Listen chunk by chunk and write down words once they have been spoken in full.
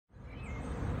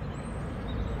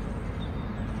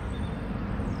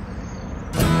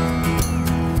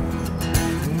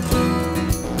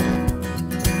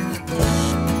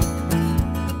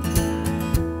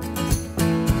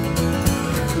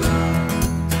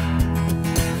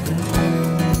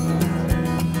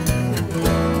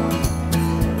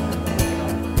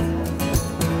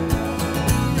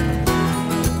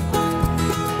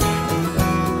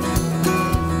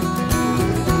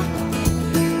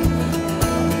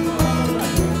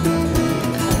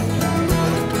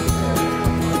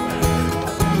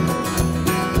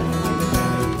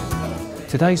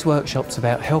Today's workshop's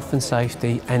about health and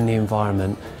safety and the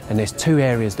environment, and there's two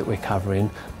areas that we're covering.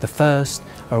 The first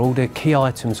are all the key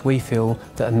items we feel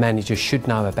that a manager should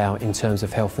know about in terms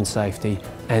of health and safety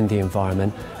and the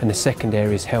environment, and the second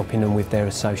area is helping them with their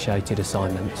associated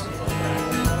assignments.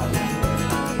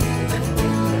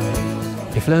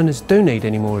 If learners do need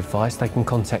any more advice, they can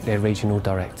contact their regional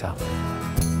director.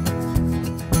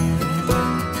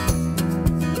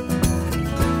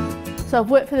 So I've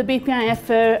worked for the BPIF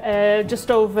for just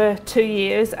over 2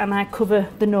 years, and I cover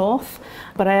the north,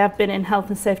 but I have been in health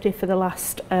and safety for the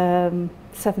last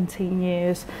 17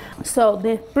 years. So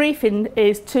the briefing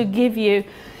is to give you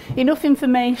enough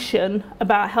information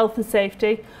about health and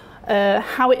safety,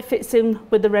 how it fits in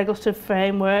with the regulatory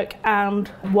framework and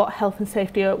what Health and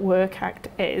Safety at Work Act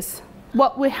is.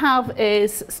 What we have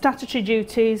is statutory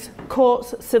duties,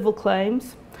 courts, civil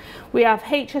claims. We have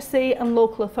HSE and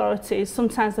local authorities,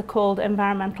 sometimes they're called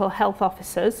environmental health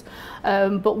officers,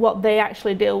 but what they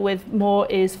actually deal with more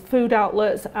is food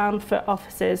outlets and for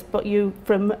offices. But you,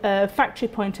 from a factory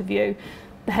point of view,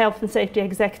 the Health and Safety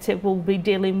Executive will be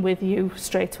dealing with you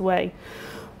straight away.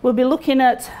 We'll be looking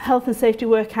at Health and Safety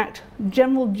Work Act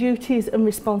general duties and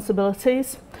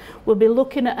responsibilities. We'll be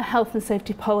looking at a health and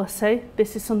safety policy.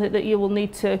 This is something that you will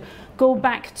need to go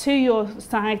back to your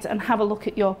site and have a look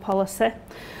at your policy.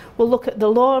 We'll look at the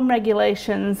law and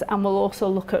regulations, and we'll also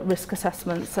look at risk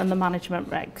assessments and the management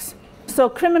regs. So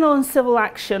criminal and civil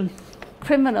action.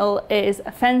 Criminal is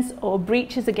offence or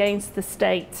breaches against the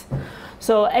state.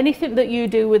 So anything that you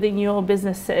do within your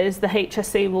businesses, the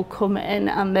HSE will come in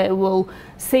and they will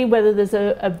see whether there's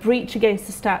a breach against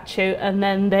the statute, and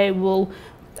then they will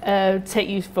take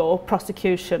you for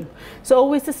prosecution. So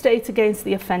always the state against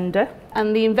the offender,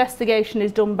 and the investigation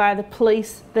is done by the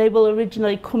police. They will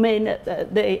originally come in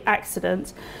at the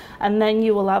accident, and then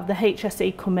you will have the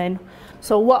HSE come in.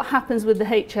 So what happens with the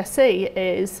HSE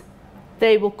is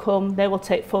they will come, they will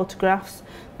take photographs,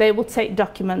 they will take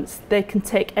documents, they can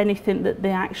take anything that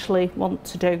they actually want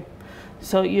to do.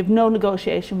 So you've no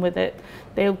negotiation with it.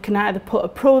 They can either put a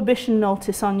prohibition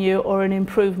notice on you or an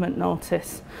improvement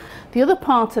notice. The other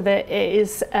part of it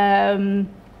is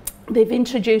they've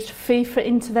introduced fee for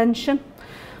intervention.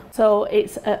 So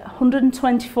it's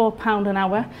 £124 an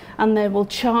hour, and they will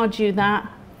charge you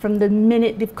that from the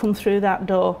minute they've come through that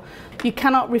door. You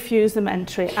cannot refuse them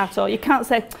entry at all. You can't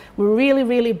say, we're really,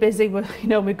 really busy,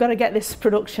 we've got to get this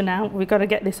production out, we've got to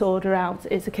get this order out.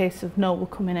 It's a case of, no, we're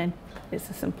coming in. It's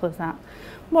as simple as that.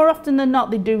 More often than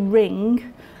not, they do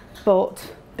ring,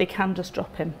 but they can just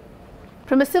drop in.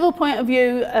 From a civil point of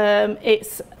view,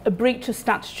 it's a breach of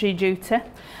statutory duty,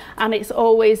 and it's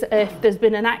always, if there's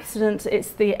been an accident,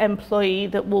 it's the employee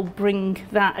that will bring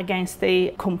that against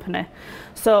the company.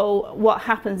 So what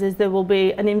happens is there will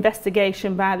be an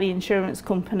investigation by the insurance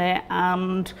company,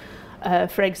 and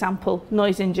for example,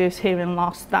 noise-induced hearing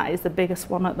loss, that is the biggest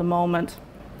one at the moment.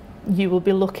 You will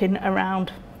be looking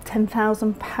around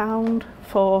 £10,000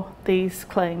 for these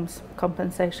claims,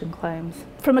 compensation claims.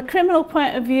 From a criminal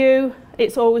point of view,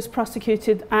 it's always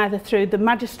prosecuted either through the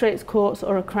magistrates' courts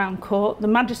or a Crown Court. The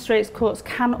magistrates' courts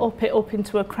can up it up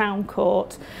into a Crown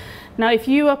Court. Now, if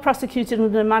you are prosecuted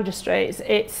under the magistrates,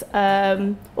 it's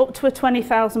up to a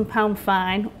 £20,000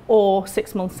 fine or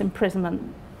 6 months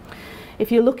imprisonment. If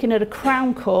you're looking at a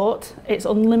Crown Court, it's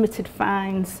unlimited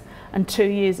fines and 2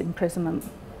 years imprisonment.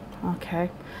 Okay,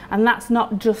 and that's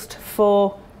not just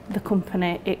for the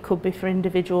company, it could be for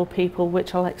individual people,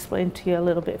 which I'll explain to you a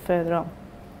little bit further on.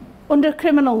 Under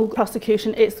criminal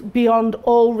prosecution, it's beyond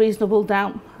all reasonable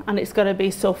doubt, and it's got to be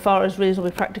so far as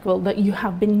reasonably practicable that you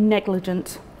have been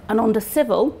negligent. And under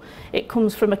civil, it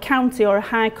comes from a county or a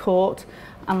high court,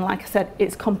 and like I said,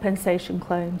 it's compensation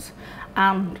claims,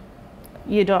 and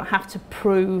you don't have to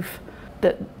prove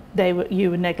that you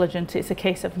were negligent. It's a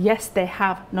case of, yes, they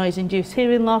have noise-induced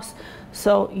hearing loss,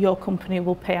 so your company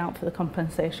will pay out for the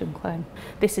compensation claim.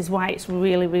 This is why it's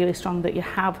really, really strong that you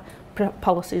have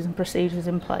policies and procedures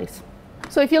in place.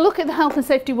 So if you look at the Health and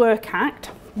Safety Work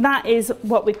Act, that is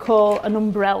what we call an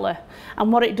umbrella,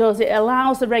 and what it does, it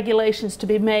allows the regulations to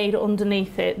be made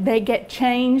underneath it. They get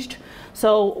changed,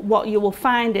 so what you will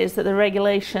find is that the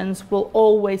regulations will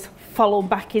always follow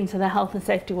back into the Health and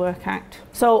Safety Work Act.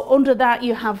 So under that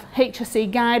you have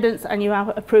HSE guidance, and you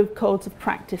have approved codes of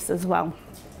practice as well.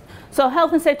 So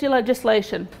health and safety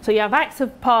legislation. So you have Acts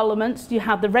of Parliament, you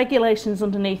have the regulations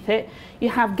underneath it, you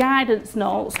have guidance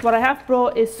notes. What I have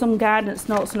brought is some guidance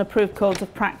notes and approved codes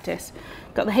of practice.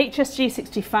 Got the HSG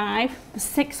 65, the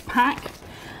 6-pack.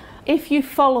 If you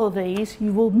follow these,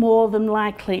 you will more than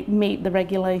likely meet the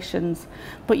regulations,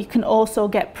 but you can also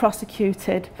get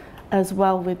prosecuted as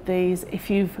well with these if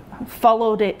you've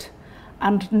followed it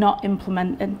and not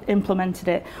implemented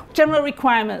it. General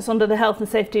requirements under the Health and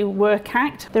Safety Work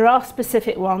Act, there are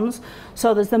specific ones.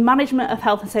 So there's the Management of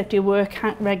Health and Safety Work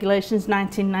Act Regulations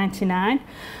 1999,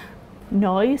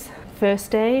 noise,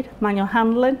 first aid, manual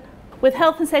handling. With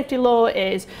health and safety law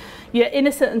is you're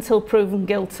innocent until proven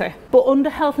guilty. But under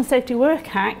Health and Safety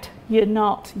Work Act, you're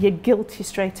not, you're guilty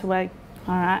straight away.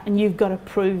 All right, and you've got to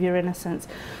prove your innocence.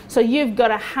 So you've got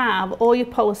to have all your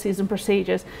policies and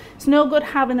procedures. It's no good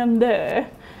having them there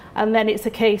and then it's a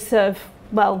case of,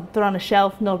 well, they're on a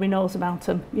shelf, nobody knows about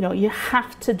them. You know, you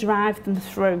have to drive them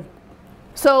through.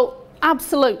 So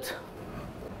absolute.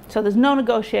 So there's no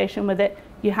negotiation with it,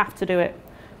 you have to do it.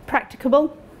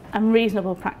 Practicable and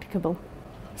reasonable practicable.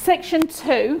 Section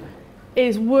 2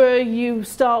 is where you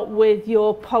start with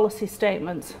your policy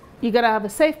statements. You've got to have a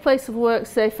safe place of work,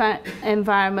 safe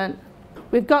environment.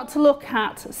 We've got to look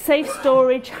at safe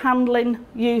storage, handling,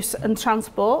 use and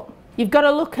transport. You've got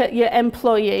to look at your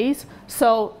employees,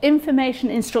 so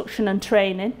information, instruction and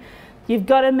training. You've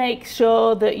got to make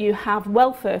sure that you have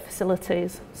welfare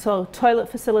facilities, so toilet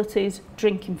facilities,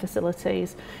 drinking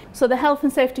facilities. So the health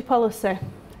and safety policy,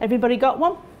 everybody got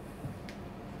one?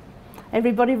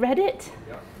 Everybody read it?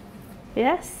 Yeah.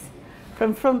 Yes?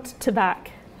 From front to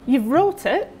back. You've wrote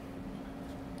it.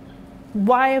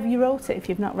 Why have you wrote it if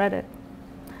you've not read it?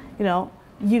 You know,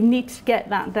 you need to get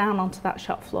that down onto that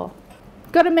shop floor.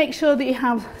 Got to make sure that you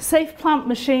have safe plant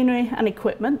machinery and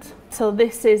equipment. So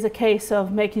this is a case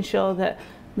of making sure that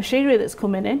machinery that's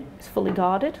coming in is fully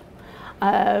guarded.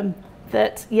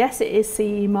 That yes, it is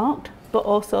CE marked, but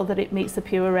also that it meets the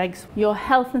pure regs. Your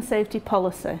health and safety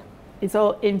policy is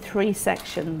all in 3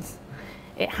 sections.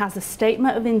 It has a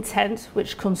statement of intent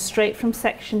which comes straight from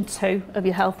section 2 of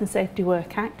your Health and Safety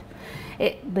Work Act.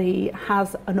 It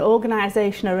has an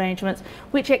organisation arrangement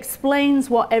which explains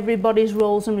what everybody's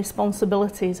roles and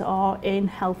responsibilities are in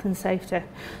health and safety.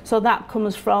 So that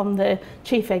comes from the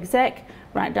chief exec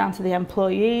right down to the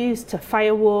employees, to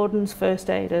fire wardens, first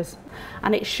aiders.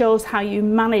 And it shows how you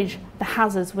manage the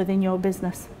hazards within your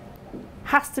business.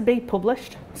 Has to be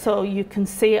published so you can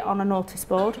see it on a notice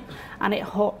board, and it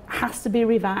has to be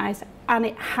revised, and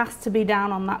it has to be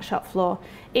down on that shop floor.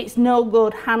 It's no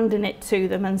good handing it to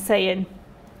them and saying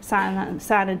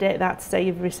sign a date that to say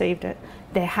you've received it.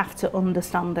 They have to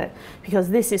understand it, because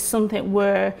this is something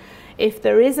where if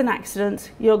there is an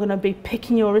accident, you're going to be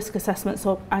picking your risk assessments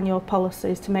up and your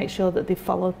policies to make sure that they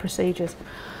follow procedures.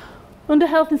 Under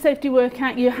Health and Safety Work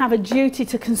Act, you have a duty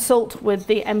to consult with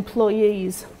the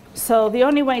employees. So the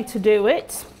only way to do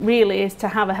it really is to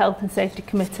have a health and safety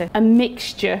committee, a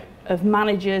mixture of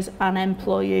managers and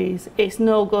employees. It's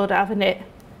no good having it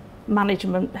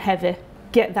management heavy.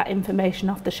 Get that information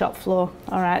off the shop floor,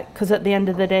 all right? Because at the end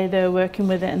of the day, they're working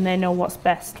with it and they know what's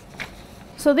best.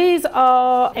 So these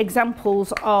are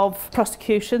examples of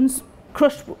prosecutions.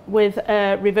 Crushed with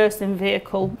a reversing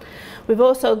vehicle. We've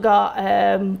also got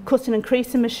cutting and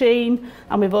creasing machine,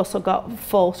 and we've also got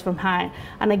falls from height.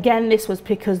 And again, this was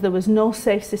because there was no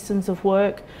safe systems of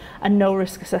work and no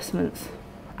risk assessments.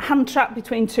 Hand trap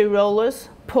between 2 rollers,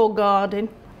 poor guarding.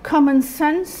 Common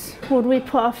sense, would we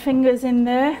put our fingers in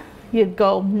there? You'd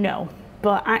go no,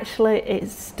 but actually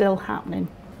it's still happening.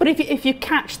 But if you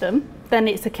catch them, then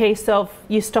it's a case of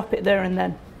you stop it there and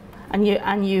then.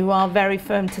 And you are very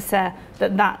firm to say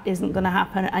that that isn't going to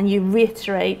happen, and you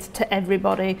reiterate to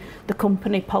everybody the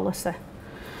company policy.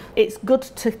 It's good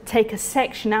to take a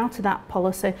section out of that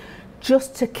policy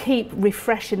just to keep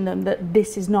refreshing them that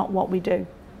this is not what we do.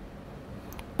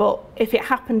 But if it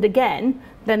happened again,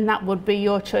 then that would be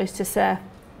your choice to say,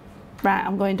 right,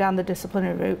 I'm going down the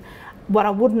disciplinary route. What I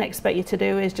wouldn't expect you to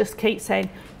do is just keep saying,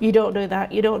 you don't do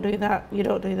that, you don't do that, you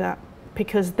don't do that,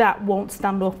 because that won't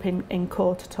stand up in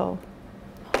court at all.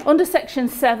 Under Section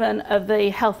 7 of the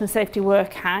Health and Safety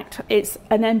Work Act, it's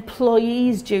an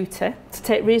employee's duty to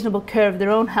take reasonable care of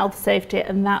their own health, safety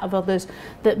and that of others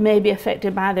that may be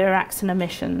affected by their acts and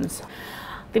omissions.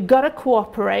 They've got to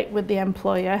cooperate with the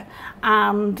employer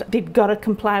and they've got to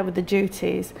comply with the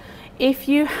duties. If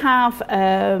you have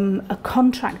a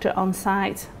contractor on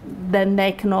site, then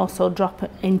they can also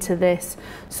drop into this.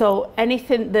 So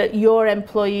anything that your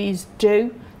employees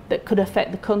do that could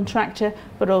affect the contractor,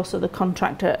 but also the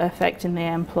contractor affecting the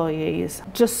employees.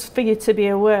 Just for you to be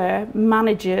aware,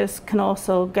 managers can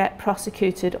also get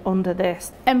prosecuted under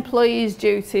this. Employees'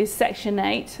 duties, Section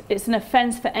 8. It's an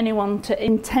offence for anyone to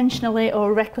intentionally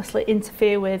or recklessly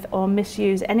interfere with or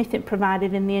misuse anything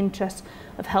provided in the interest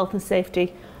of health and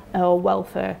safety or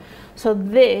welfare. So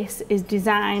this is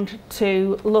designed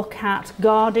to look at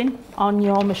guarding on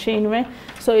your machinery.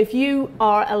 So if you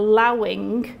are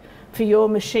allowing for your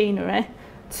machinery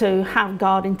to have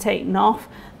guarding taken off,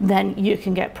 then you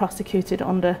can get prosecuted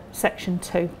under Section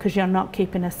 2 because you're not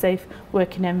keeping a safe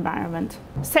working environment.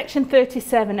 Section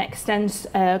 37 extends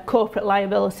corporate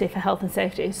liability for health and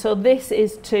safety. So this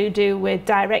is to do with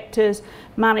directors,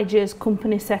 managers,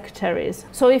 company secretaries.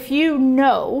 So if you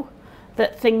know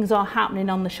that things are happening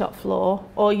on the shop floor,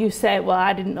 or you say, well,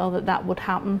 I didn't know that that would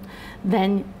happen,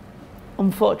 then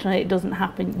unfortunately it doesn't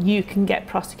happen. You can get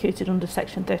prosecuted under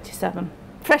Section 37.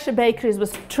 Fresher Bakeries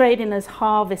was trading as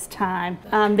harvest time,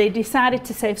 and they decided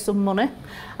to save some money,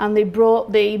 and they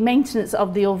brought the maintenance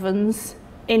of the ovens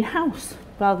in-house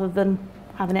rather than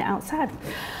having it outside.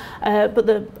 But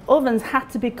the ovens had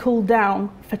to be cooled down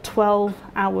for 12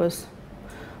 hours.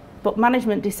 But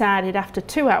management decided after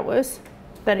 2 hours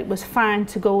that it was fine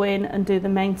to go in and do the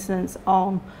maintenance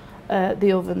on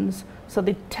the ovens. So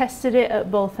they tested it at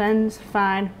both ends,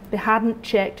 fine. They hadn't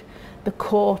checked the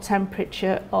core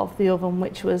temperature of the oven,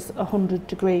 which was 100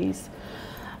 degrees.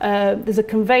 There's a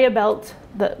conveyor belt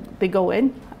that they go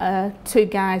in. 2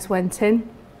 guys went in.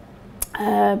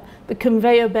 The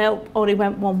conveyor belt only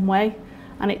went one way,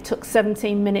 and it took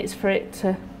 17 minutes for it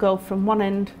to go from one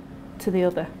end to the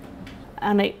other.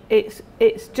 And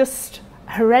it's just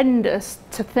horrendous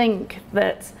to think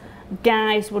that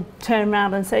guys would turn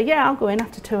around and say, yeah, I'll go in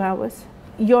after 2 hours.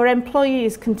 Your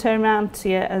employees can turn around to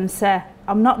you and say,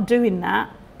 I'm not doing that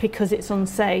because it's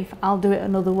unsafe, I'll do it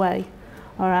another way.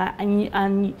 All right,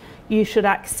 and you should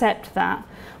accept that.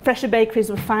 Fresher Bakeries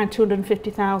were fined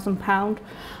 £250,000,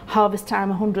 Harvest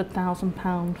Time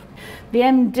 £100,000. The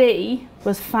MD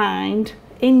was fined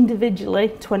individually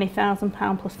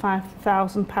 £20,000 plus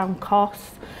 £5,000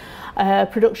 costs.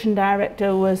 Production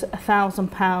director was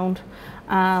 £1,000,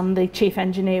 and the chief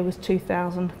engineer was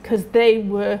 £2,000, because they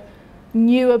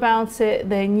knew about it.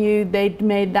 They knew they'd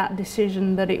made that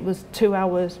decision that it was 2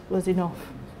 hours was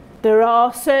enough. There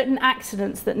are certain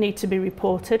accidents that need to be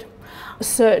reported,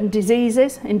 certain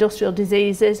diseases, industrial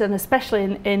diseases, and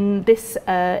especially in this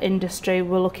industry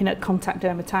we're looking at contact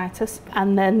dermatitis,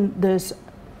 and then there's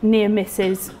near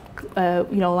misses, you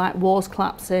know, like walls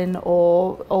collapsing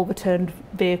or overturned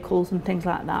vehicles and things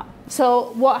like that.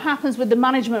 So what happens with the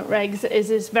management regs is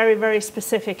it's very, very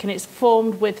specific, and it's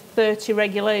formed with 30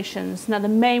 regulations. Now the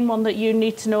main one that you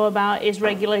need to know about is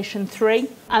Regulation 3,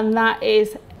 and that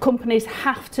is companies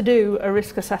have to do a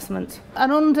risk assessment.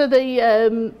 And under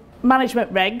the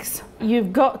management regs,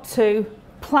 you've got to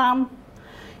plan,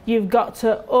 you've got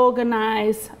to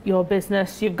organise your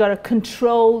business, you've got to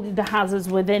control the hazards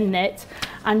within it,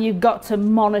 and you've got to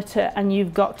monitor and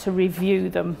you've got to review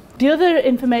them. The other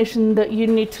information that you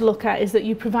need to look at is that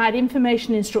you provide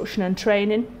information, instruction and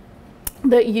training,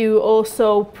 that you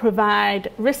also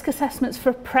provide risk assessments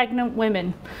for pregnant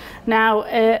women. Now,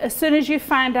 as soon as you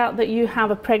find out that you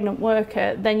have a pregnant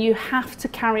worker, then you have to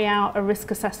carry out a risk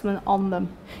assessment on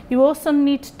them. You also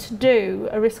need to do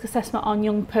a risk assessment on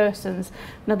young persons.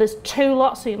 Now, there's 2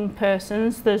 lots of young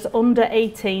persons. There's under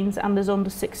 18s and there's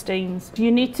under 16s.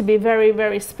 You need to be very,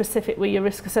 very specific with your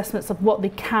risk assessments of what they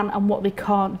can and what they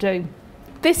can't do.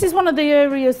 This is one of the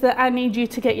areas that I need you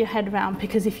to get your head around,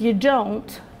 because if you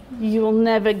don't, you will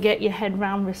never get your head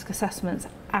around risk assessments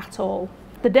at all.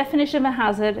 The definition of a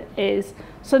hazard is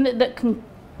something that can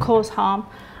cause harm,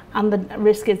 and the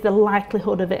risk is the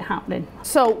likelihood of it happening.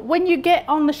 So when you get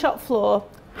on the shop floor,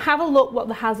 have a look what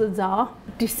the hazards are,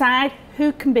 decide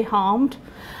who can be harmed,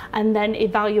 and then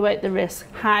evaluate the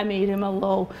risk, high, medium or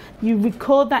low. You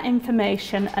record that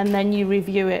information and then you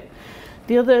review it.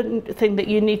 The other thing that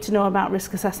you need to know about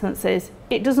risk assessments is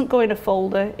it doesn't go in a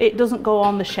folder, it doesn't go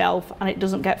on the shelf, and it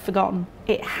doesn't get forgotten.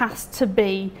 It has to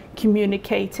be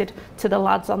communicated to the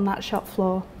lads on that shop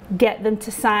floor. Get them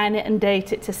to sign it and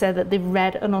date it to say that they've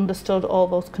read and understood all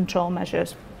those control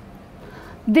measures.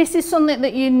 This is something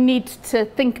that you need to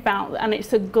think about, and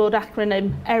it's a good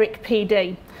acronym, ERIC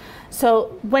PD.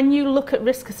 So when you look at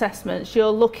risk assessments, you're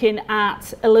looking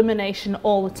at elimination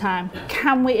all the time.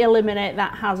 Can we eliminate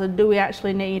that hazard? Do we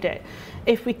actually need it?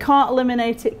 If we can't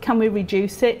eliminate it, can we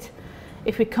reduce it?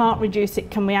 If we can't reduce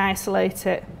it, can we isolate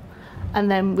it?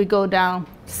 And then we go down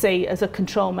C as a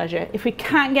control measure. If we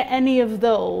can't get any of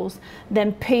those,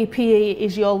 then PPE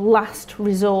is your last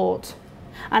resort.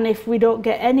 And if we don't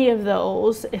get any of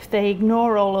those, if they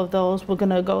ignore all of those, we're going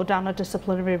to go down a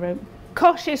disciplinary route.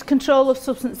 Cautious control of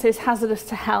substances hazardous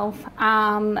to health,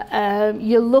 and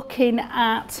you're looking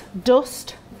at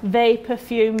dust, vapour,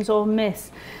 fumes or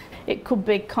mist. It could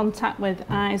be contact with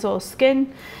eyes or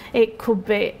skin, it could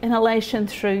be inhalation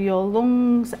through your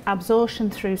lungs, absorption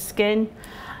through skin,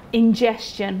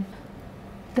 ingestion.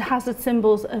 The hazard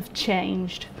symbols have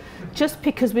changed. just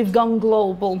because we've gone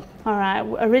global. All right,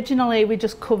 originally we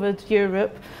just covered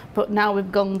Europe, but now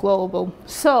we've gone global.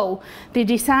 So they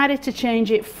decided to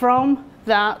change it from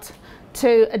that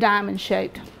to a diamond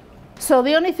shaped. So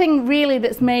the only thing really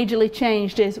that's majorly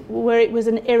changed is where it was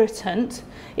an irritant,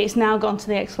 it's now gone to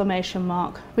the exclamation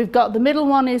mark. We've got the middle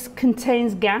one is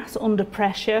contains gas under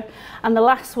pressure, and the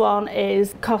last one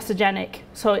is carcinogenic,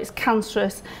 so it's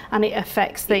cancerous and it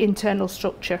affects the internal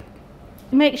structure.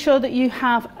 Make sure that you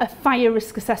have a fire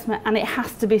risk assessment, and it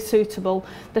has to be suitable.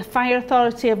 The fire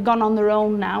authority have gone on their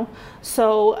own now,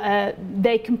 so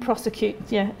they can prosecute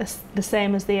you the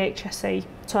same as the HSE.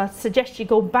 So I suggest you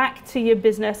go back to your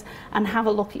business and have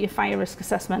a look at your fire risk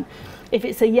assessment. If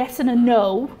it's a yes and a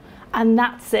no, and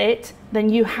that's it, then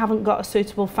you haven't got a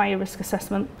suitable fire risk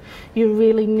assessment. You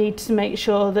really need to make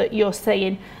sure that you're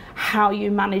saying how you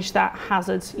manage that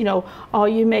hazard. You know, are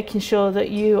you making sure that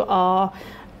you are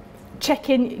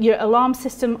checking your alarm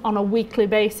system on a weekly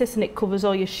basis and it covers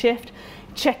all your shift,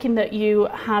 checking that you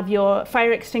have your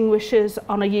fire extinguishers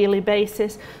on a yearly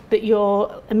basis, that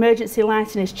your emergency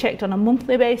lighting is checked on a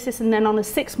monthly basis, and then on a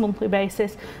 6-monthly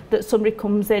basis that somebody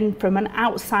comes in from an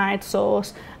outside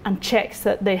source and checks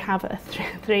that they have a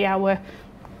 3-hour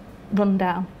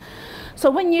rundown. So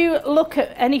when you look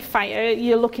at any fire,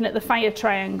 you're looking at the fire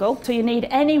triangle, so you need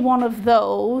any one of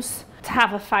those to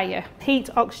have a fire: heat,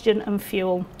 oxygen and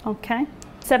fuel. Okay,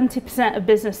 70% of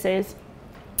businesses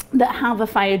that have a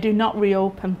fire do not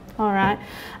reopen, all right,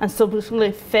 and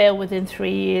subsequently fail within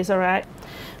 3 years, all right.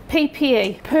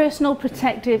 PPE, personal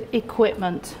protective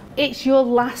equipment, it's your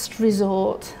last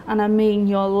resort, and I mean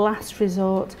your last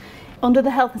resort. Under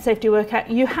the Health and Safety Work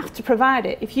Act, you have to provide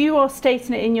it. If you are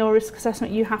stating it in your risk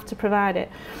assessment, you have to provide it.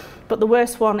 But the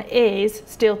worst one is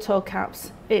steel toe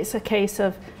caps. It's a case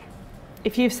of,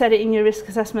 if you've said it in your risk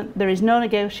assessment, there is no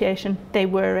negotiation, they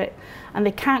wear it. And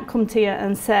they can't come to you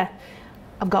and say,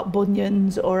 I've got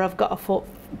bunions or I've got a foot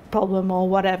problem or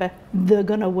whatever. They're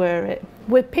gonna wear it.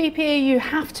 With PPE, you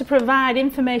have to provide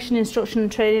information, instruction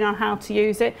and training on how to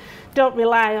use it. Don't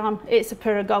rely on, it's a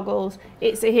pair of goggles,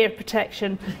 it's a hearing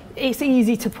protection, it's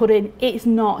easy to put in. It's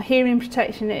not. Hearing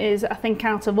protection is, I think,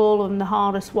 out of all of them, the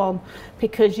hardest one,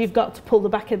 because you've got to pull the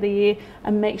back of the ear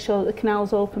and make sure that the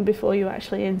canal's open before you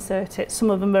actually insert it. Some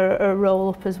of them are a roll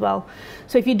up as well.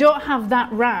 So if you don't have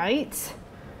that right,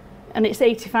 and it's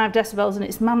 85 decibels and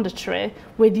it's mandatory,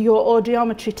 with your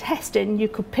audiometry testing you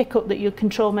could pick up that your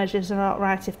control measures are not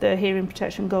right if the hearing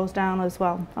protection goes down as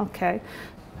well. Okay.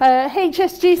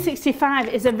 HSG 65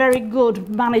 is a very good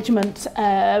management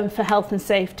for health and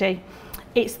safety.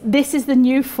 This is the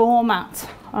new format,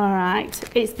 all right.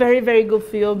 It's very, very good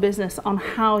for your business on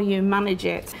how you manage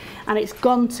it, and it's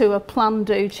gone to a plan,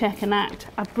 do, check and act.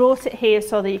 I brought it here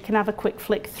so that you can have a quick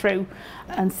flick through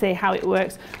and see how it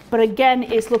works. But again,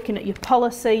 it's looking at your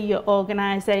policy, your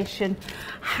organisation,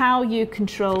 how you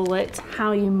control it,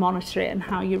 how you monitor it and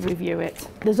how you review it.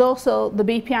 There's also the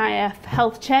BPIF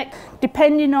health check.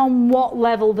 Depending on what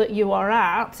level that you are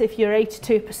at, if you're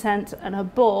 82% and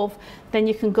above, then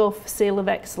you can go for Seal of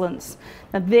Excellence.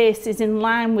 Now this is in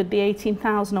line with the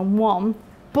 18,001,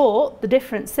 but the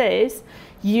difference is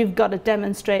you've got to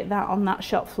demonstrate that on that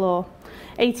shop floor.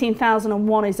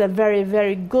 18,001 is a very,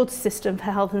 very good system for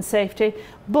health and safety,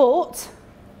 but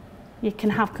you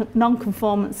can have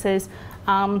non-conformances,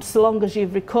 and so long as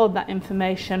you've recorded that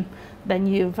information, then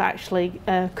you've actually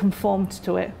conformed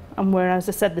to it. And whereas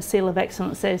I said the Seal of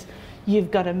Excellence is,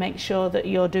 you've got to make sure that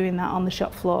you're doing that on the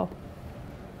shop floor.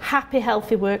 Happy,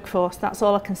 healthy workforce, that's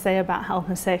all I can say about health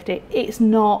and safety. It's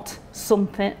not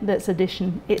something that's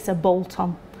addition, it's a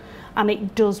bolt-on. And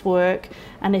it does work,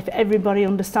 and if everybody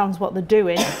understands what they're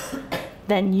doing,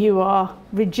 then you are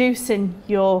reducing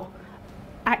your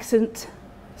accident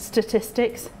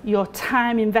statistics, your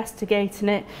time investigating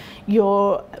it,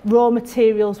 your raw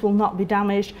materials will not be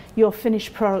damaged, your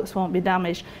finished products won't be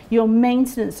damaged, your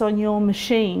maintenance on your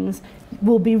machines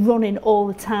will be running all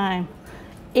the time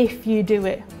if you do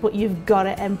it, but you've got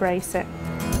to embrace it.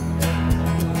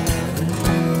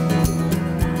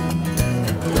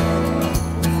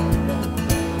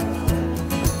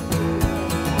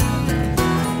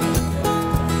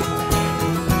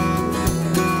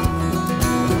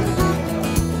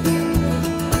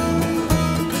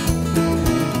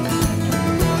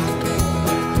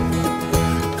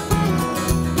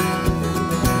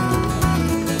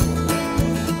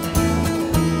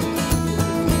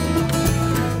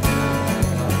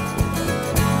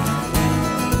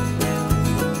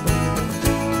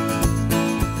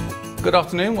 Good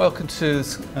afternoon, welcome to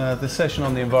the session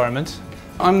on the environment.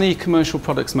 I'm the Commercial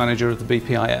Products Manager of the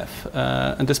BPIF,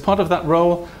 and as part of that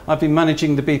role I've been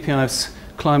managing the BPIF's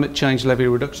climate change levy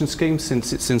reduction scheme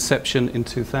since its inception in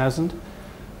 2000.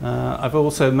 I've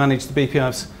also managed the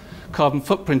BPIF's carbon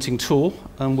footprinting tool,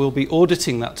 and we'll be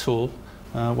auditing that tool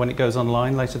when it goes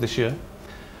online later this year.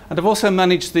 And I've also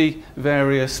managed the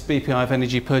various BPIF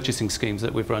energy purchasing schemes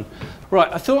that we've run.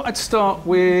 Right, I thought I'd start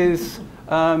with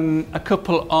a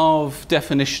couple of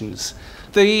definitions.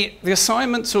 The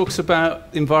assignment talks about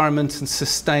environment and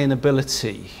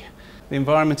sustainability. The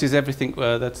environment is everything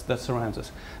that surrounds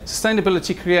us.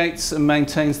 Sustainability creates and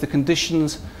maintains the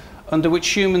conditions under which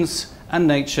humans and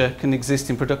nature can exist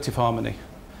in productive harmony,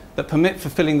 that permit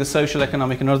fulfilling the social,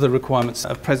 economic and other requirements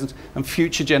of present and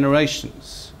future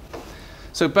generations.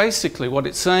 So basically what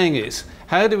it's saying is,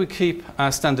 how do we keep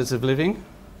our standards of living?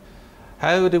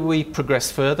 How do we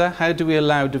progress further? How do we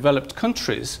allow developed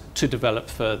countries to develop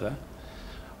further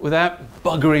without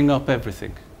buggering up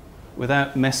everything,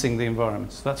 without messing the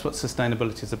environment? So that's what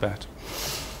sustainability is about.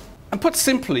 And put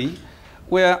simply,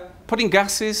 we're putting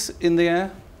gases in the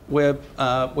air, we're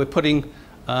putting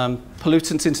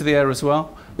pollutants into the air as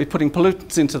well. We're putting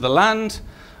pollutants into the land,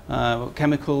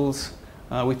 chemicals,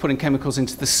 we're putting chemicals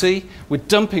into the sea, we're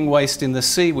dumping waste in the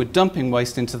sea, we're dumping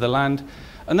waste into the land,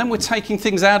 and then we're taking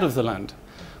things out of the land.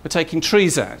 We're taking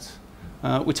trees out,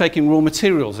 we're taking raw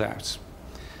materials out.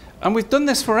 And we've done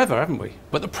this forever, haven't we?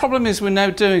 But the problem is we're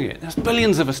now doing it. There's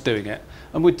billions of us doing it,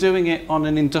 and we're doing it on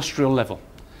an industrial level.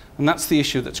 And that's the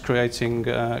issue that's creating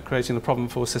the problem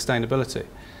for sustainability.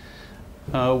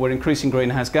 We're increasing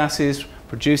greenhouse gases,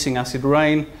 producing acid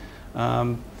rain,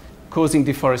 causing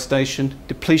deforestation,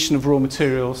 depletion of raw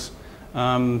materials,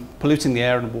 polluting the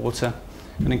air and water,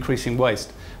 and increasing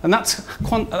waste. And that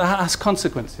has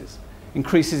consequences.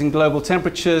 Increases in global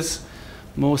temperatures,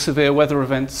 more severe weather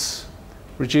events,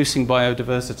 reducing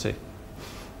biodiversity.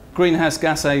 Greenhouse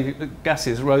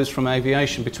gases rose from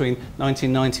aviation between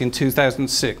 1990 and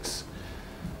 2006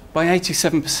 by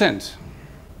 87%.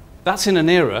 That's in an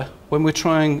era when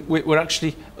we're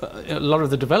actually, a lot of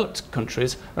the developed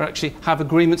countries have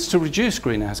agreements to reduce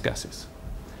greenhouse gases.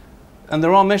 And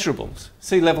there are measurables.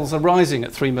 Sea levels are rising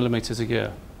at 3 millimetres a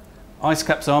year. Ice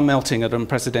caps are melting at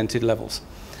unprecedented levels.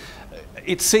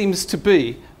 It seems to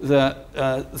be that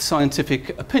the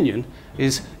scientific opinion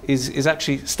is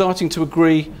actually starting to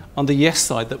agree on the yes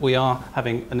side, that we are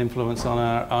having an influence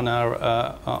on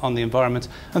the environment,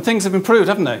 and things have improved,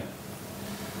 haven't they?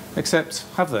 Except,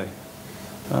 have they?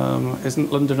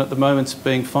 Isn't London at the moment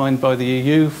being fined by the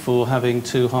EU for having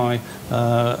too high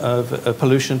of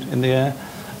pollution in the air?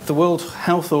 The World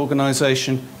Health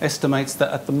Organization estimates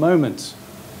that at the moment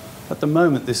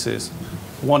this is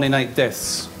 1 in 8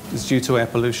 deaths is due to air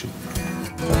pollution.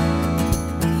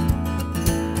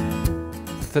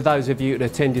 For those of you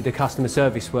that attended the customer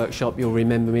service workshop, you'll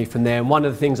remember me from there. And one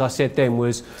of the things I said then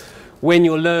was, when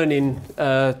you're learning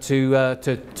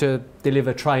to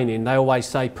deliver training, they always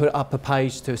say put up a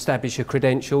page to establish your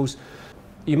credentials.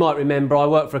 You might remember I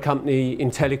worked for a company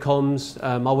in telecoms.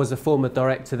 I was a former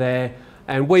director there,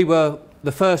 and we were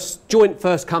the joint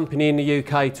first company in the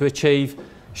UK to achieve,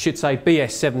 should say,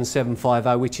 BS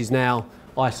 7750, which is now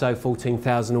ISO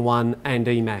 14001 and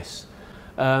EMAS.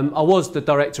 I was the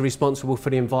director responsible for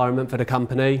the environment for the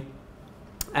company,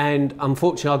 and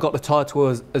unfortunately I got the title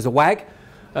as a WAG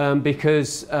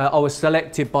because I was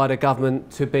selected by the government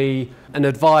to be an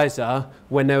advisor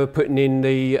when they were putting in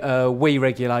the WE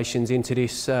regulations into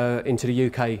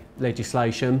the UK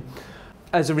legislation.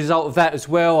 As a result of that as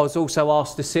well, I was also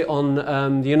asked to sit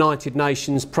on the United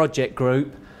Nations project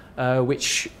group,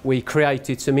 which we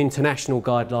created some international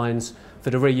guidelines for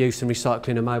the reuse and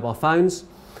recycling of mobile phones.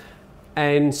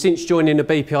 And since joining the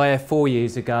BPIF 4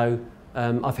 years ago,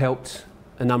 I've helped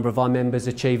a number of our members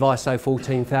achieve ISO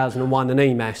 14001 and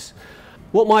EMAS.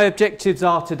 What my objectives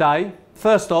are today,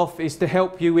 first off, is to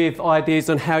help you with ideas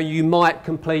on how you might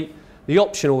complete the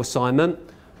optional assignment.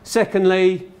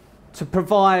 Secondly, to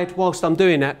provide, whilst I'm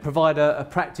doing that, provide a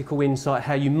practical insight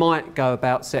how you might go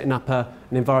about setting up an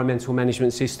environmental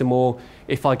management system, or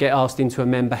if I get asked into a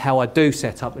member, how I do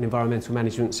set up an environmental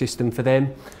management system for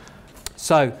them.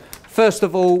 So, first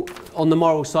of all, on the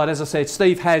moral side, as I said,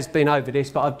 Steve has been over this,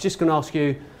 but I'm just going to ask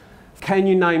you, can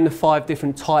you name the 5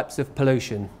 different types of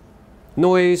pollution?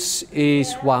 Noise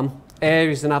is one, air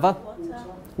is another,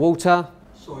 water,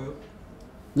 soil,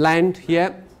 land,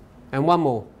 yeah, and one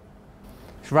more.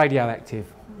 It's radioactive.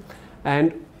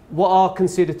 And what are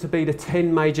considered to be the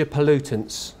 10 major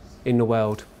pollutants in the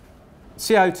world?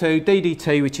 CO2,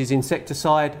 DDT, which is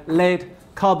insecticide, lead,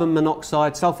 carbon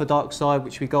monoxide, sulfur dioxide,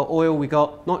 which we got oil, we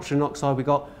got nitrogen oxide, we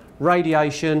got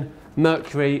radiation,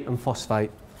 mercury and phosphate.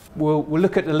 We'll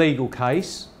look at the legal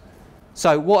case.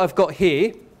 So what I've got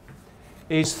here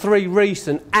is 3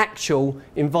 recent actual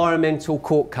environmental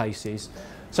court cases.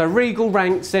 So Regal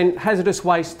Rank sent hazardous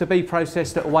waste to be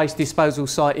processed at a waste disposal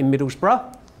site in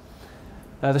Middlesbrough.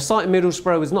 The site in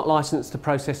Middlesbrough was not licensed to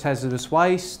process hazardous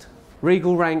waste.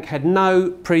 Regal Rank had no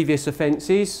previous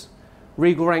offences.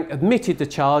 Regal Rank admitted the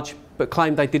charge but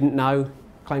claimed they didn't know,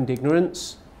 claimed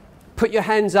ignorance. Put your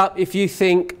hands up if you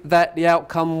think that the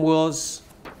outcome was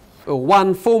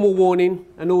 1, formal warning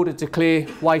and order to clear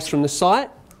waste from the site.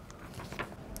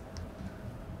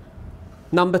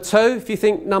 Number 2, if you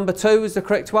think number 2 is the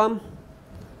correct one.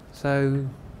 So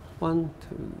 1,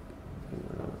 2,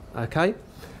 okay.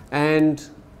 And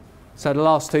so the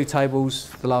last 2 tables,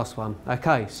 the last one.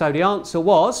 Okay, so the answer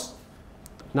was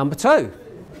number 2.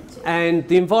 And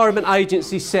the Environment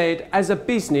Agency said, as a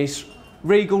business,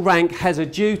 Regal Rank has a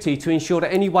duty to ensure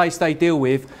that any waste they deal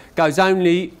with goes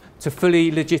only to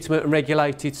fully legitimate and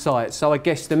regulated sites. So I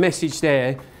guess the message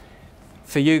there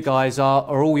for you guys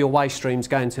are all your waste streams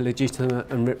going to legitimate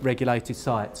and regulated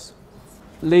sites.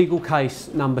 Legal case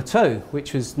number 2,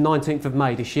 which was 19th of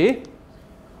May this year.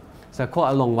 So quite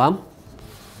a long one.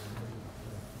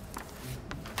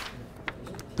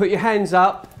 Put your hands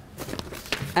up.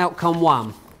 Outcome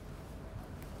 1.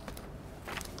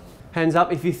 Hands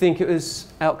up if you think it was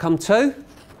outcome 2.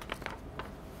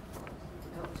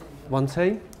 1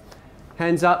 team.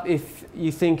 Hands up if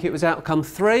you think it was outcome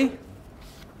 3.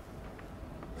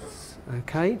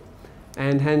 Okay.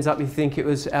 And hands up if you think it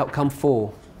was outcome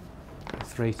 4.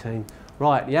 3 team.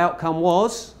 Right, the outcome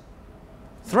was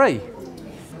 3.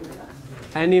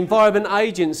 And the Environment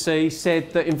Agency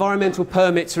said that environmental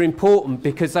permits are important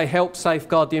because they help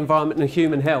safeguard the environment and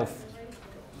human health.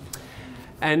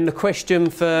 And the question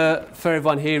for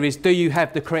everyone here is, do you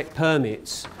have the correct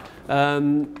permits?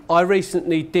 I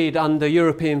recently did, under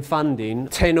European funding,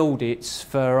 10 audits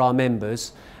for our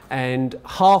members, and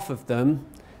half of them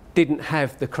didn't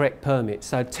have the correct permit.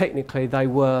 So technically they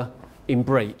were in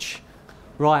breach.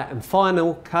 Right, and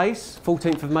final case,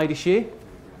 14th of May this year.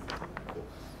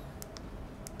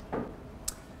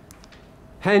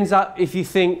 Hands up if you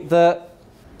think that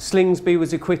Slingsby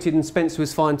was acquitted and Spencer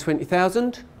was fined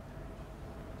 20,000.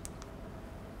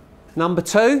 Number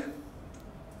 2.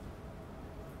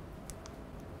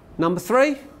 Number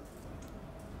 3.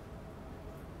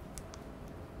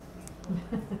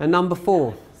 And number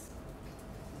 4.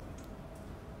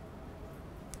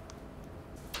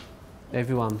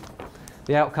 Everyone.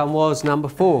 The outcome was number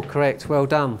 4, correct, well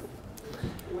done.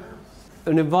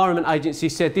 An Environment Agency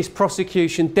said this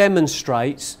prosecution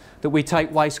demonstrates that we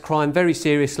take waste crime very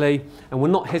seriously and will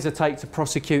not hesitate to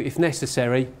prosecute if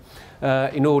necessary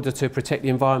in order to protect the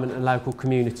environment and local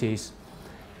communities.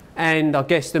 And I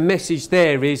guess the message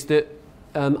there is that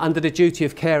under the Duty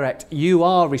of Care Act, you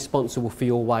are responsible for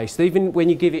your waste. Even when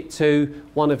you give it to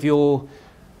one of your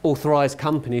authorised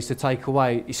companies to take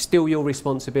away, it's still your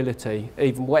responsibility.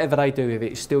 Even whatever they do with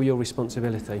it, it's still your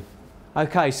responsibility.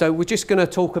 Okay, so we're just going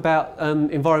to talk about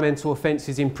environmental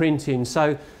offences in printing.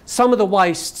 So some of the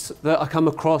wastes that I come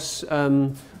across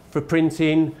for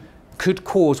printing could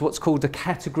cause what's called a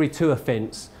Category 2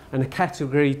 offence, and a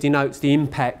category denotes the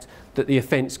impact that the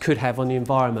offence could have on the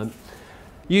environment.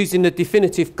 Using the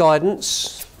definitive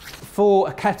guidance for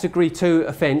a Category 2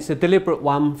 offence, a deliberate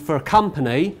one for a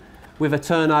company with a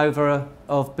turnover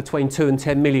of between 2 and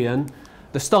 10 million,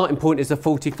 the starting point is a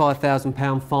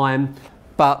 £45,000 fine,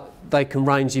 but they can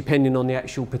range, depending on the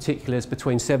actual particulars,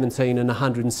 between £17,000 and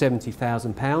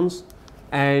 £170,000.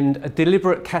 And a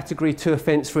deliberate Category 2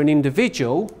 offence for an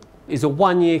individual is a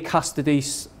 1-year custody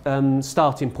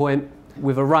starting point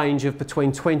with a range of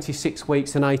between 26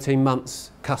 weeks and 18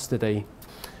 months custody.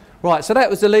 Right, so that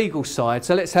was the legal side.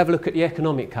 So let's have a look at the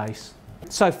economic case.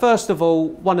 So first of all,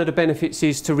 one of the benefits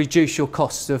is to reduce your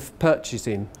costs of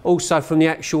purchasing. Also, from the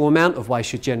actual amount of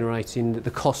waste you're generating,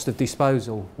 the cost of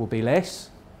disposal will be less.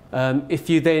 If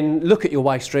you then look at your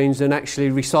waste streams and actually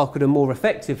recycle them more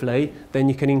effectively, then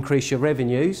you can increase your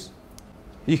revenues.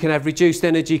 You can have reduced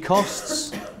energy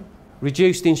costs,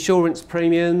 reduced insurance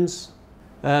premiums,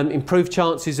 improved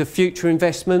chances of future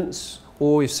investments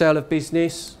or your sale of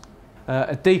business,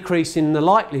 a decrease in the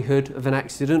likelihood of an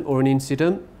accident or an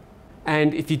incident.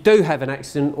 And if you do have an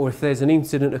accident, or if there's an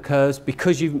incident occurs,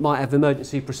 because you might have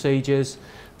emergency procedures,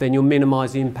 then you'll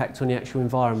minimise the impact on the actual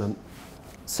environment.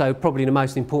 So probably the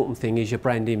most important thing is your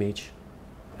brand image.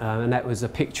 And that was a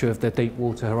picture of the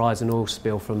Deepwater Horizon oil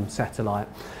spill from satellite.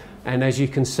 And as you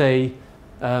can see,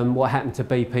 what happened to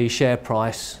BP share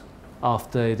price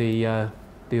after the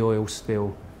oil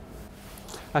spill.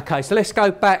 Okay, so let's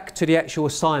go back to the actual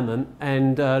assignment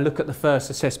and look at the first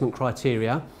assessment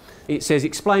criteria. It says,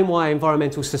 explain why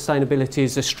environmental sustainability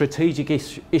is a strategic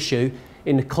issue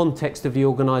in the context of the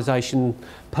organisation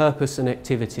purpose and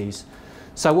activities.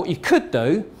 So what you could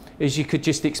do is you could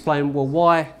just explain, well,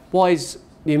 why is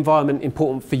the environment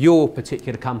important for your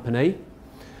particular company?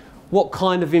 What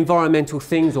kind of environmental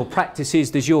things or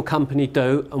practices does your company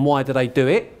do, and why do they do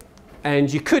it?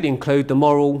 And you could include the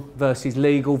moral versus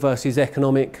legal versus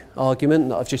economic argument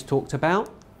that I've just talked about.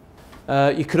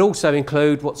 You could also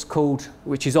include what's called,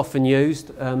 which is often used,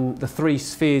 the 3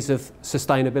 spheres of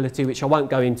sustainability, which I won't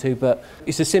go into, but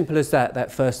it's as simple as that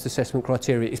first assessment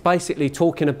criteria. It's basically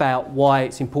talking about why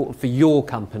it's important for your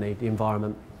company, the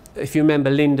environment. If you remember,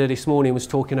 Linda this morning was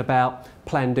talking about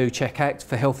Plan, Do, Check, Act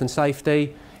for health and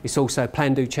safety. It's also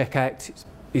Plan, Do, Check, Act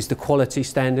is the quality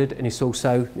standard, and it's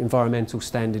also environmental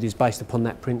standard is based upon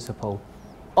that principle.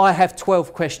 I have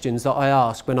 12 questions that I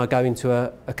ask when I go into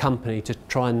a company to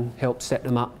try and help set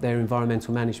them up their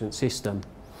environmental management system.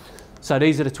 So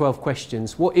these are the 12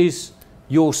 questions. What is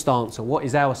your stance, or what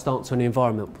is our stance on the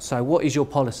environment? So what is your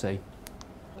policy?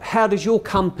 How does your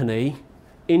company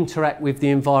interact with the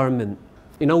environment?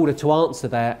 In order to answer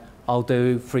that, I'll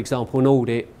do, for example, an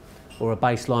audit or a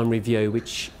baseline review,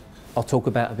 which I'll talk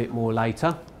about a bit more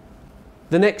later.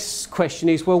 The next question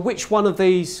is, well, which of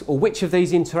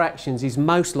these interactions is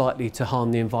most likely to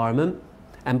harm the environment,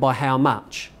 and by how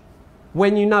much?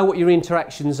 When you know what your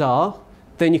interactions are,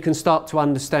 then you can start to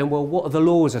understand, well, what are the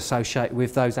laws associated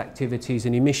with those activities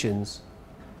and emissions?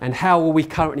 And how are we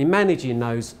currently managing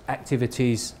those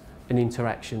activities and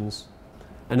interactions?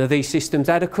 And are these systems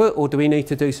adequate, or do we need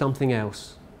to do something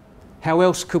else? How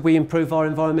else could we improve our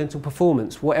environmental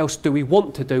performance? What else do we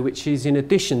want to do, which is in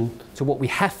addition to what we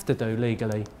have to do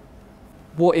legally?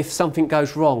 What if something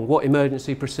goes wrong? What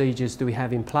emergency procedures do we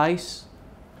have in place?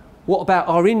 What about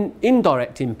our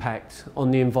indirect impact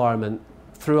on the environment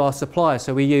through our suppliers?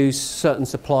 So we use certain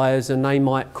suppliers and they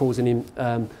might cause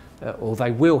or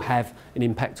they will have an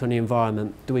impact on the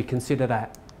environment. Do we consider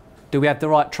that? Do we have the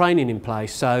right training in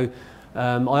place? So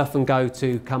I often go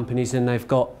to companies and they've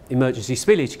got emergency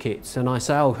spillage kits, and I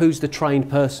say, oh, who's the trained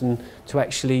person to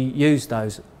actually use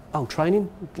those? Oh, training?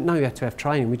 No, you have to have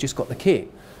training, we just got the kit.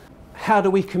 How do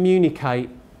we communicate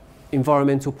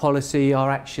environmental policy, our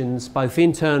actions, both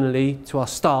internally to our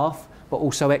staff, but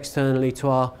also externally to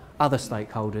our other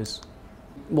stakeholders?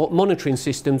 What monitoring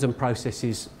systems and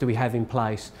processes do we have in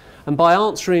place? And by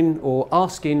answering or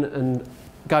asking and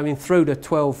going through the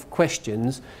 12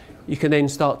 questions, you can then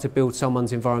start to build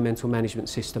someone's environmental management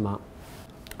system up.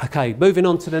 Okay, moving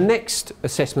on to the next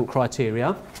assessment criteria.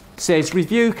 It says,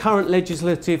 review current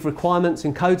legislative requirements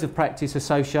and codes of practice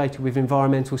associated with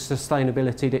environmental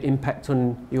sustainability that impact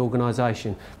on the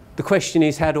organisation. The question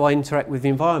is, how do I interact with the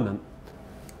environment?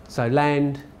 So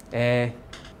land, air,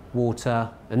 water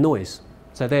and noise.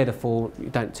 So they're the 4. You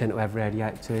don't tend to have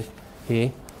radioactive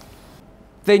here.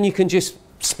 Then you can just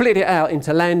split it out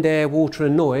into land, air, water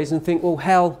and noise and think, well,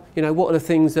 what are the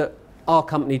things that our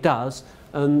company does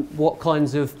and what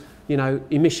kinds of,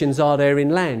 emissions are there in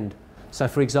land? So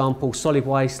for example, solid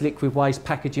waste, liquid waste,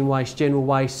 packaging waste, general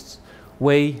waste,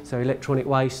 so electronic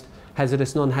waste,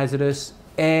 hazardous, non-hazardous,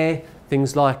 air,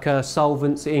 things like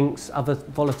solvents, inks, other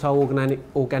volatile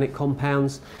organic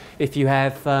compounds. If you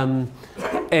have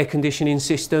air conditioning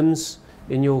systems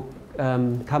in your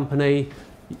company,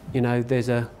 there's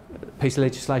a piece of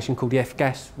legislation called the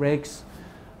F-gas regs,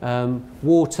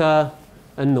 water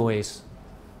and noise.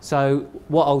 So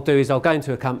what I'll do is I'll go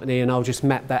into a company and I'll just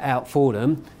map that out for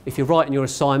them. If you're writing your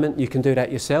assignment, you can do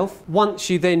that yourself.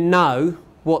 Once you then know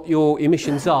what your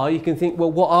emissions are, you can think,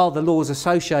 well, what are the laws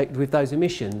associated with those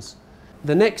emissions?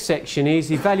 The next section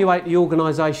is evaluate the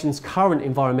organisation's current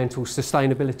environmental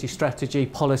sustainability strategy,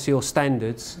 policy or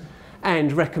standards,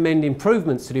 and recommend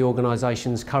improvements to the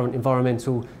organisation's current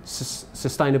environmental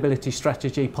sustainability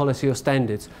strategy, policy or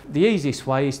standards. The easiest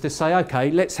way is to say,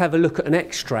 okay, let's have a look at an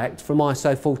extract from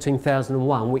ISO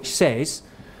 14001 which says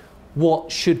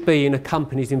what should be in a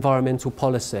company's environmental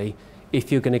policy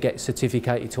if you're going to get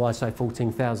certificated to ISO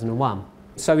 14001.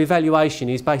 So evaluation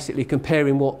is basically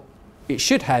comparing what it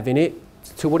should have in it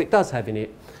to what it does have in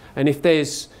it. And if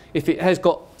it has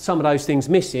got some of those things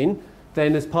missing,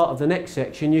 then as part of the next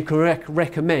section you can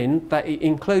recommend that it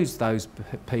includes those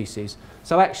pieces.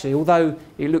 So actually, although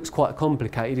it looks quite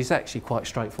complicated, it's actually quite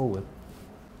straightforward.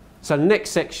 So the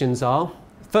next sections are,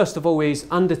 first of all, is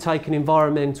undertake an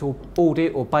environmental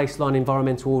audit or baseline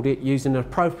environmental audit using an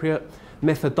appropriate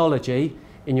methodology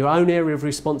in your own area of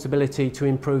responsibility to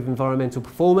improve environmental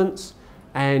performance,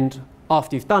 and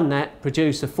after you've done that,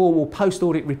 produce a formal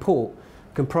post-audit report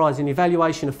comprising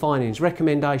evaluation of findings,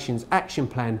 recommendations, action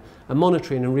plan and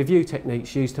monitoring and review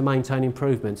techniques used to maintain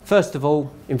improvements. First of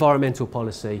all, environmental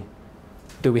policy.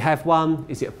 Do we have one?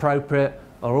 Is it appropriate?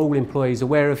 Are all employees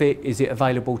aware of it? Is it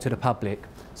available to the public?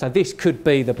 So this could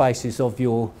be the basis of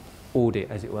your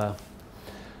audit, as it were.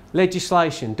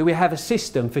 Legislation. Do we have a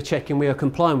system for checking we are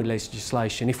complying with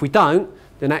legislation? If we don't,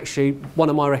 then actually one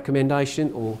of my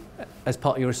recommendations, or as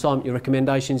part of your assignment, your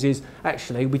recommendations is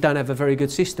actually we don't have a very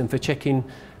good system for checking,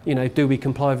 you know, do we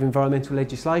comply with environmental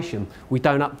legislation? We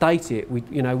don't update it.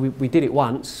 We did it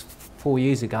once 4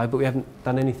 years ago, but we haven't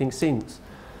done anything since.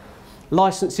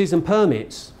 Licences and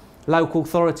permits. Local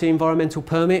authority environmental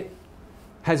permit,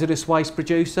 hazardous waste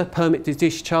producer, permit to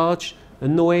discharge,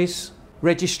 and noise.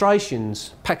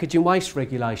 Registrations, packaging waste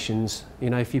regulations,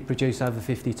 you know, if you produce over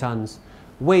 50 tonnes.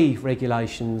 WEEE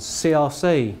regulations,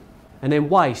 CRC. And then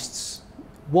wastes.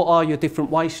 What are your different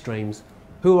waste streams?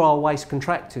 Who are our waste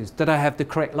contractors? Do they have the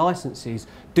correct licences?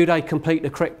 Do they complete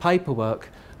the correct paperwork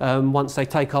once they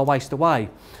take our waste away?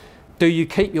 Do you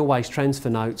keep your waste transfer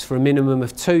notes for a minimum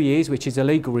of 2 years, which is a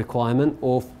legal requirement,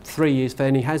 or 3 years for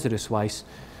any hazardous waste?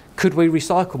 Could we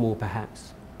recycle more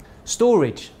perhaps?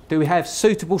 Storage. Do we have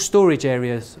suitable storage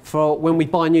areas for when we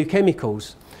buy new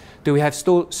chemicals? Do we have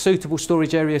suitable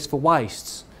storage areas for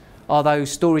wastes? Are those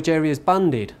storage areas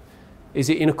bunded? Is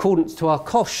it in accordance to our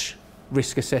COSH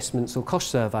risk assessments or COSH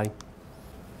survey?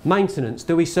 Maintenance.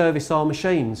 Do we service our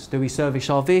machines? Do we service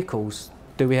our vehicles?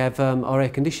 Do we have our air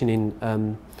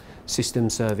conditioning system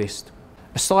serviced?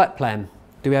 A site plan.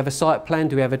 Do we have a site plan?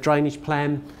 Do we have a drainage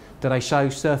plan? Do they show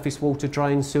surface water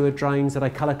drains, sewer drains? Are they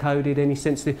colour coded? Any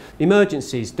sensitive?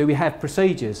 Emergencies. Do we have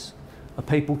procedures? Are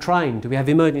people trained? Do we have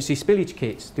emergency spillage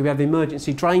kits? Do we have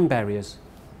emergency drain barriers?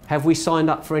 Have we signed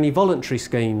up for any voluntary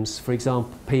schemes? For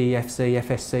example, PEFC,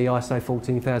 FSC, ISO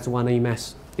 14001,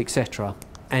 EMAS, etc.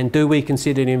 And do we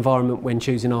consider the environment when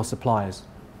choosing our suppliers?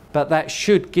 But that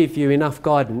should give you enough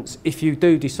guidance if you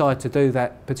do decide to do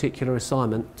that particular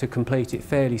assignment to complete it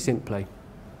fairly simply.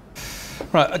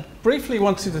 Right, I briefly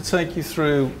wanted to take you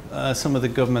through some of the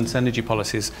government's energy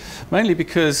policies, mainly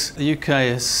because the UK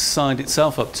has signed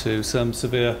itself up to some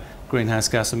severe greenhouse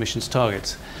gas emissions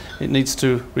targets. It needs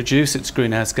to reduce its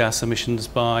greenhouse gas emissions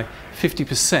by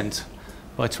 50%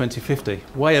 by 2050,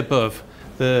 way above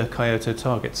the Kyoto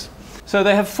targets. So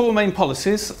they have 4 main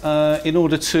policies in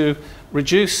order to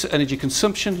reduce energy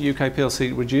consumption, UK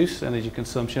PLC reduce energy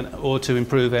consumption, or to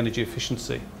improve energy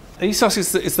efficiency.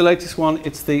 ESOS is the latest one.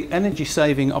 It's the Energy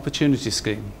Saving Opportunity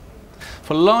Scheme.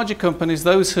 For larger companies,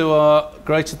 those who are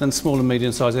greater than small and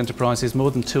medium-sized enterprises, more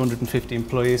than 250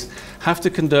 employees, have to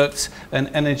conduct an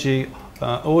energy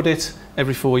audit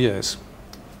every 4 years.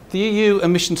 The EU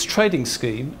Emissions Trading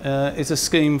Scheme is a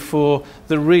scheme for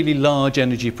the really large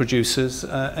energy producers,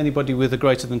 anybody with a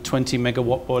greater than 20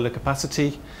 megawatt boiler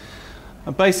capacity.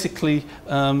 Basically,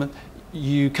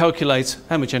 you calculate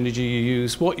how much energy you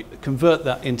use, convert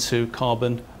that into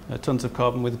carbon, tons of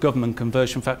carbon with government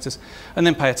conversion factors, and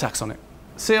then pay a tax on it.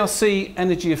 CRC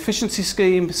Energy Efficiency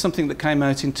Scheme is something that came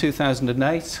out in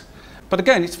 2008. But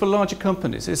again, it's for larger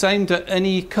companies. It's aimed at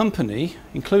any company,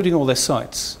 including all their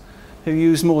sites, who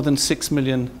use more than 6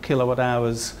 million kilowatt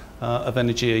hours of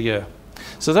energy a year.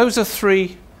 So those are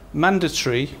 3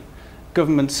 mandatory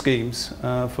government schemes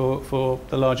for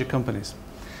the larger companies.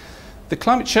 The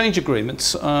climate change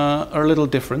agreements are a little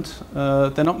different.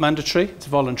 They're not mandatory, it's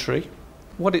voluntary.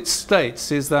 What it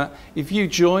states is that if you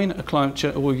join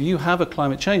a or you have a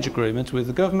climate change agreement with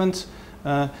the government,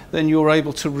 then you're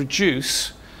able to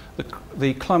reduce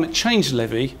the climate change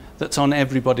levy that's on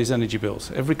everybody's energy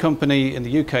bills. Every company in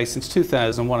the UK since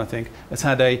 2001, I think, has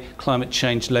had a climate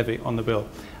change levy on the bill.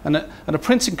 And a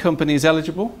printing company is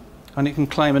eligible, and it can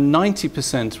claim a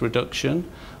 90%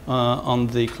 reduction on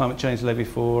the climate change levy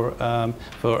for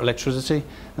electricity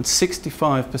and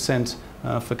 65%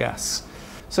 for gas.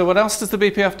 So what else does the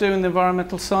BPIF do in the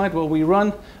environmental side? Well, we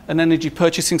run an energy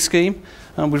purchasing scheme,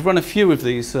 and we've run a few of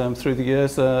these through the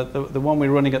years. The one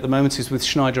we're running at the moment is with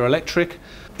Schneider Electric.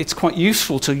 It's quite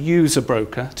useful to use a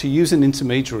broker, to use an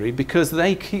intermediary, because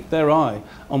they keep their eye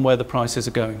on where the prices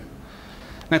are going.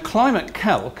 Now, Climate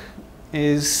Calc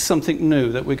is something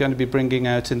new that we're going to be bringing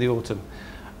out in the autumn.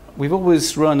 We've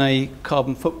always run a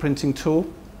carbon footprinting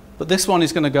tool, but this one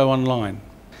is going to go online.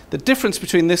 The difference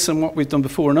between this and what we've done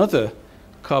before and other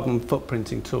carbon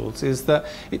footprinting tools is that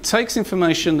it takes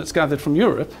information that's gathered from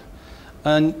Europe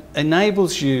and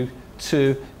enables you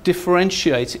to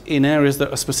differentiate in areas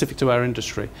that are specific to our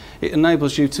industry. It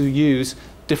enables you to use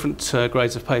different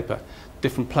grades of paper,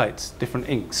 different plates, different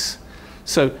inks.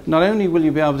 So not only will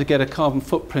you be able to get a carbon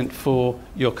footprint for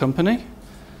your company,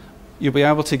 you'll be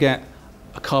able to get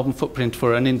a carbon footprint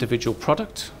for an individual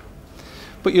product,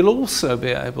 but you'll also be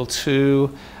able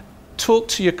to talk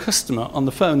to your customer on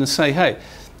the phone and say, hey,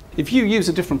 if you use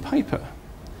a different paper,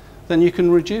 then you can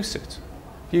reduce it.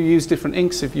 You use different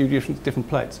inks if you use different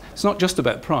plates. It's not just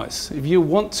about price. If you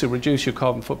want to reduce your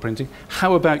carbon footprinting,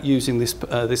 how about using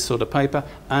this sort of paper,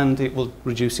 and it will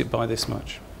reduce it by this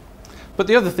much. But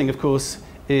the other thing, of course,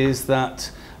 is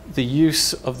that the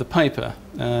use of the paper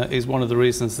is one of the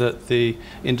reasons that the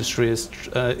industry is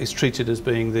treated as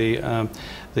being the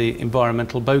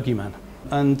environmental bogeyman.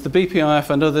 And the BPIF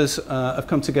and others have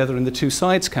come together in the Two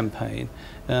Sides campaign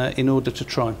in order to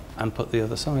try and put the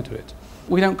other side to it.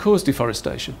 We don't cause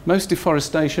deforestation. Most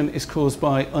deforestation is caused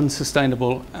by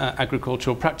unsustainable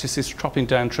agricultural practices, chopping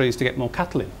down trees to get more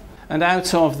cattle in. And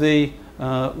out of the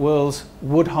world's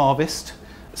wood harvest,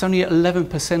 it's only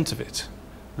 11% of it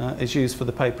is used for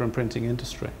the paper and printing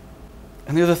industry.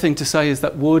 And the other thing to say is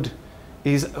that wood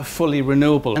is a fully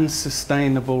renewable and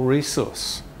sustainable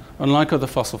resource. Unlike other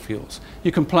fossil fuels,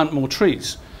 you can plant more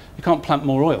trees, you can't plant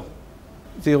more oil.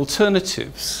 The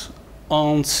alternatives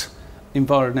aren't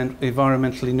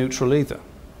environmentally neutral either.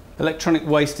 Electronic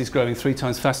waste is growing 3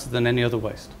 times faster than any other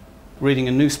waste. Reading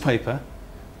a newspaper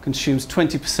consumes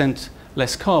 20%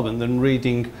 less carbon than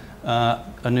reading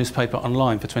a newspaper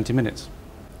online for 20 minutes.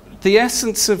 The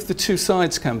essence of the Two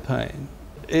Sides campaign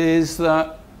is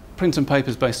that print and paper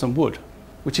is based on wood,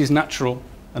 which is natural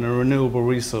and a renewable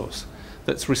resource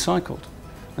that's recycled.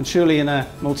 And surely in a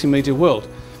multimedia world,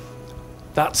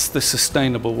 that's the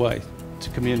sustainable way to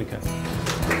communicate.